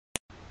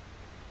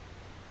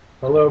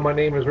Hello, my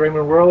name is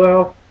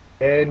Raymond,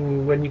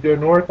 and when you go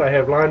north, I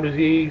have Lyme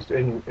disease,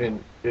 and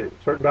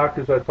certain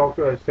doctors I talk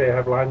to, I say I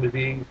have Lyme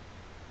disease,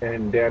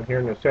 and down here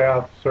in the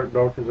south, certain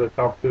doctors I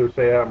talk to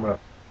say I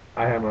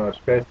have a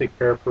spastic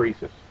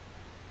paraparesis.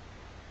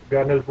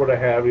 God knows what I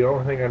have. The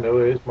only thing I know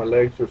is my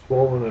legs are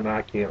swollen and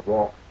I can't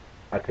walk.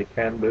 I take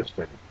cannabis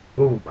and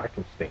boom, I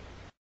can stand.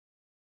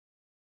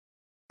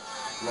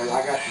 Like,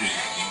 I got you.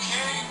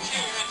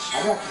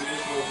 I got you.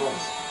 This little brother.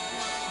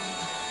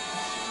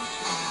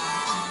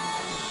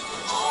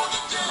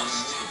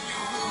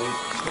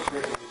 Put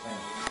pressure on your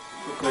hand.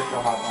 Put pressure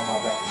on my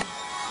back.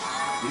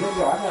 Yo,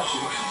 I got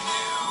you.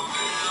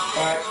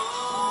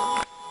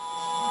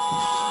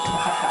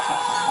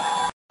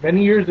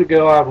 Many years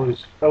ago, I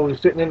was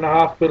sitting in the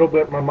hospital,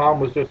 but my mom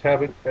was just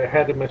had a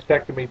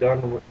mastectomy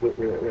done,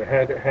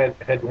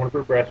 had one of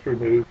her breasts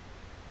removed,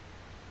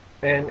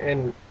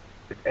 and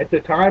at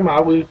the time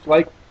I was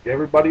like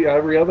everybody,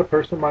 every other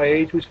person my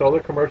age. We saw the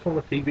commercial on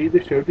the TV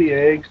that showed the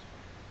eggs.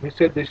 We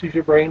said, "This is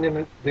your brain,"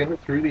 and then it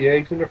threw the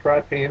eggs in the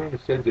fry pan, and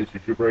it said, "This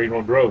is your brain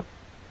on drugs."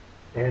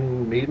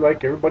 And me,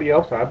 like everybody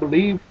else, I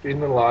believed in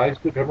the lies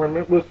the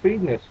government was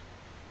feeding us.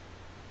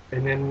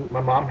 And then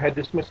my mom had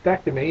this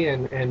mastectomy,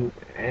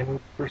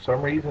 and for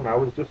some reason I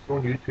was just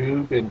on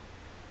YouTube,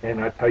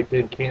 and I typed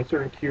in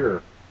cancer and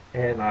cure,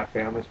 and I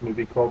found this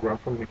movie called Run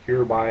from the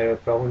Cure by a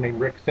fellow named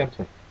Rick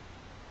Simpson.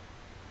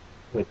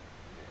 But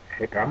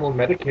heck, I'm on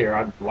Medicare.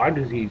 I'm Lyme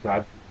disease.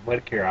 I'm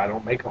Medicare. I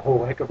don't make a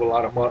whole heck of a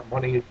lot of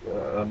money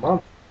a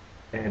month,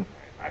 and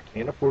I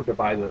can't afford to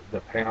buy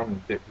the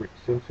pound that Rick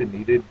Simpson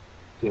needed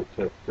to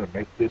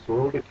make this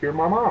oil to cure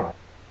my mom.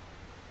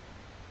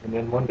 And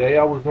then one day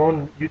I was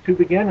on YouTube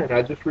again, and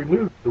I just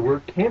removed the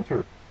word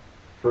cancer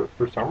for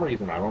some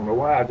reason. I don't know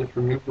why. I just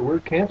removed the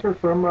word cancer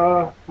from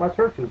my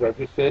searches. I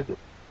just said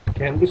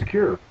cannabis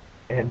cure,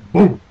 and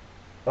boom,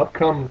 up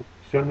comes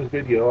showing this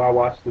video. I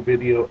watched the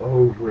video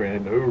over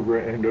and over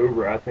and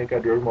over. I think I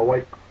drove my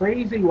wife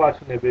crazy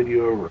watching the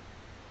video over.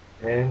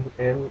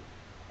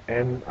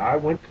 And I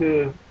went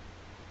to.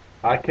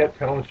 I kept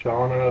telling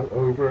Shauna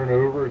over and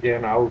over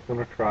again I was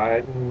going to try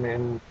it,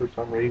 and for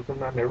some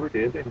reason I never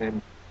did. And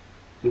then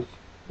just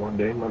one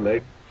day my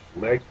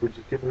legs were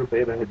just getting real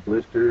bad. I had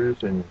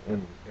blisters and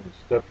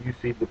stuff. You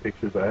see the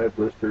pictures. I had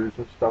blisters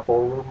and stuff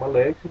all over my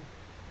legs,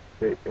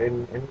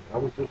 and I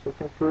was just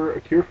looking for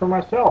a cure for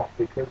myself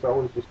because I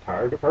was just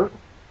tired of hurting,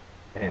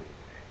 and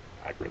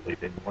I really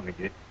didn't want to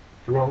get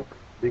drunk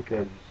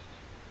because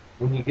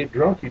when you get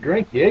drunk, you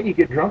drink. Yeah, you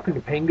get drunk and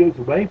the pain goes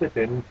away, but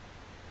then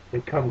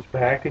it comes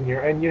back and you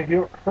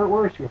hurt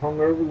worse. You're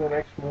hungover the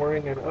next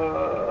morning, and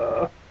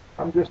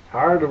I'm just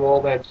tired of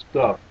all that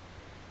stuff.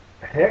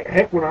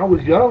 Heck, when I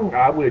was young,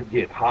 I would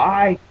get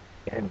high,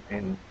 and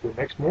the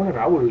next morning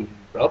I was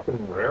up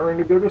and raring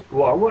to go to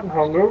school. I wasn't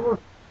hungover.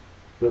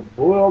 But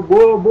boy, oh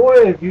boy, oh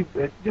boy, if you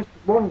just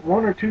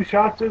one or two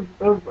shots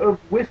of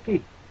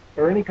whiskey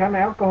or any kind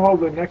of alcohol,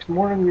 the next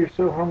morning you're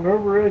so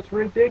hungover, it's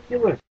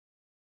ridiculous.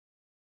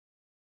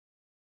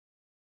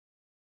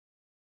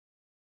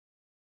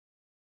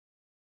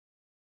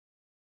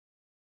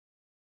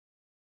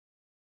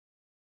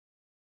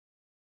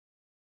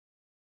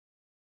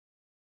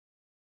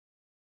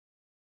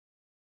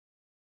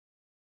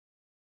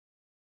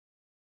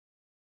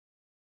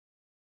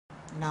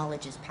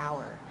 Knowledge is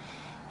power.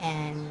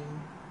 And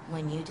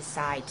when you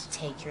decide to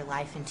take your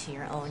life into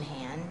your own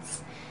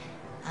hands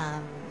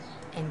um,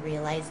 and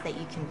realize that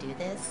you can do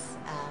this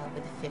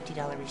with a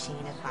 $50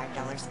 machine, a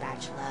 $5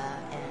 spatula,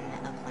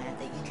 and a plant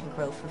that you can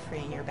grow for free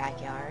in your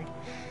backyard,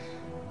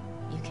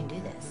 you can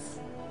do this.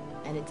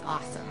 And it's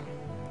awesome.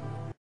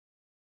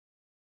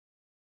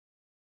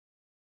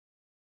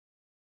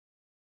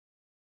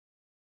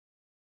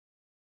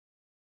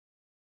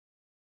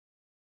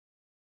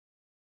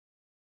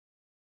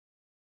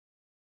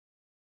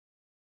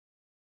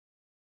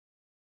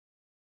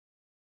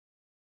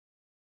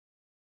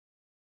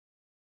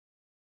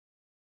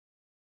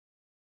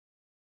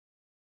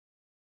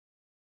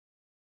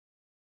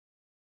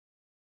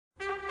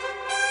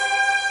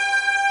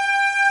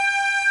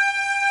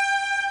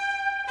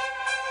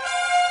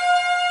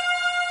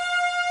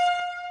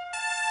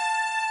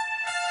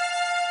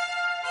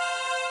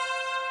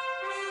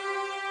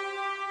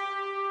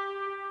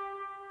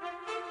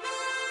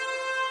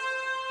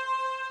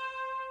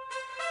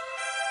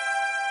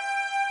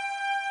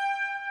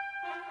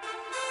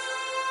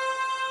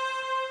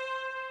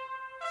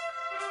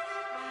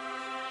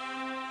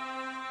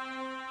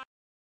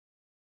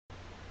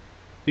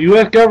 The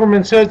U.S.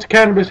 government says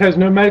cannabis has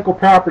no medical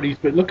properties,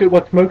 but look at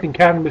what smoking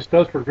cannabis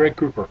does for Greg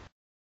Cooper.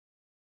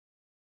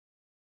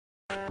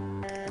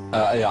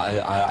 I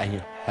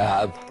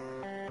have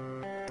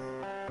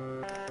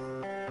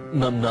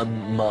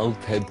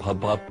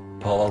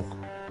multiple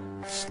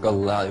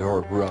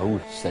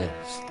sclerosis.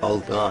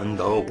 Hold on,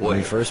 don't When we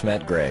wait. first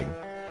met Greg,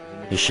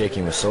 his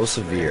shaking was so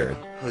severe,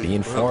 he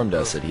informed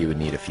us that he would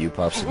need a few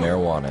puffs of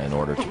marijuana in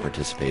order to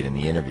participate in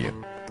the interview.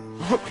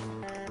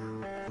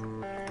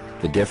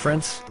 The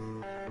difference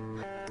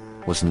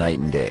was night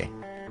and day.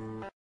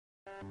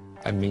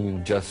 I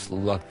mean, just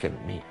look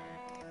at me.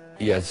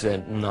 is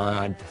it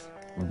not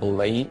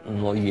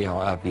blatantly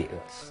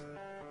obvious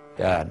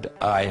that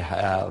I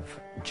have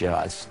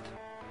just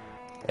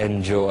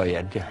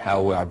enjoyed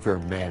however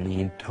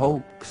many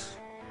tokes?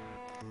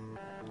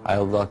 I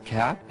look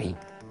happy.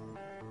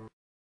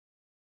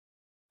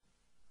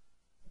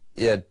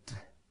 It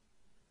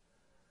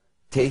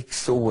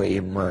takes away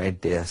my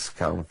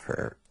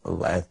discomfort,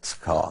 let's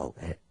call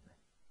it.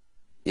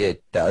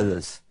 It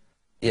does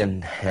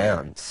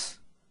enhance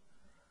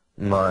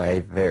my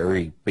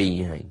very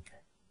being.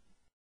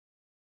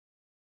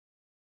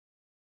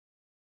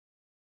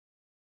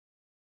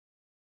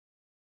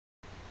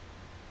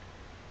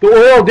 The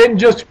oil didn't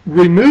just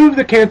remove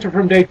the cancer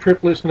from Dave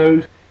Triplett's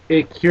nose,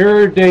 it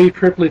cured Dave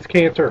Triplett's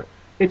cancer.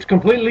 It's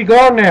completely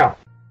gone now.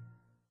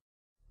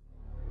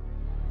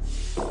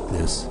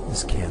 This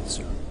is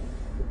cancer.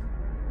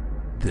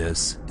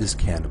 This is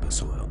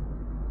cannabis oil.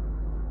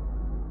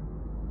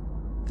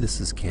 This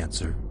is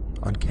cancer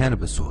on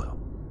cannabis oil.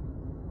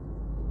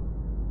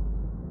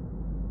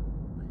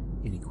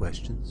 Any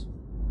questions?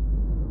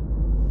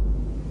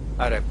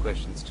 I'd have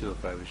questions too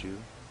if I was you.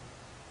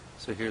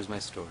 So here's my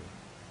story.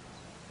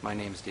 My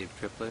name's Dave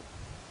Triplett,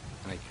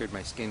 and I cured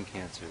my skin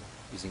cancer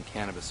using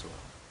cannabis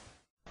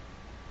oil.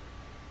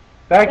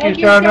 Thank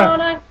you,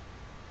 Shona.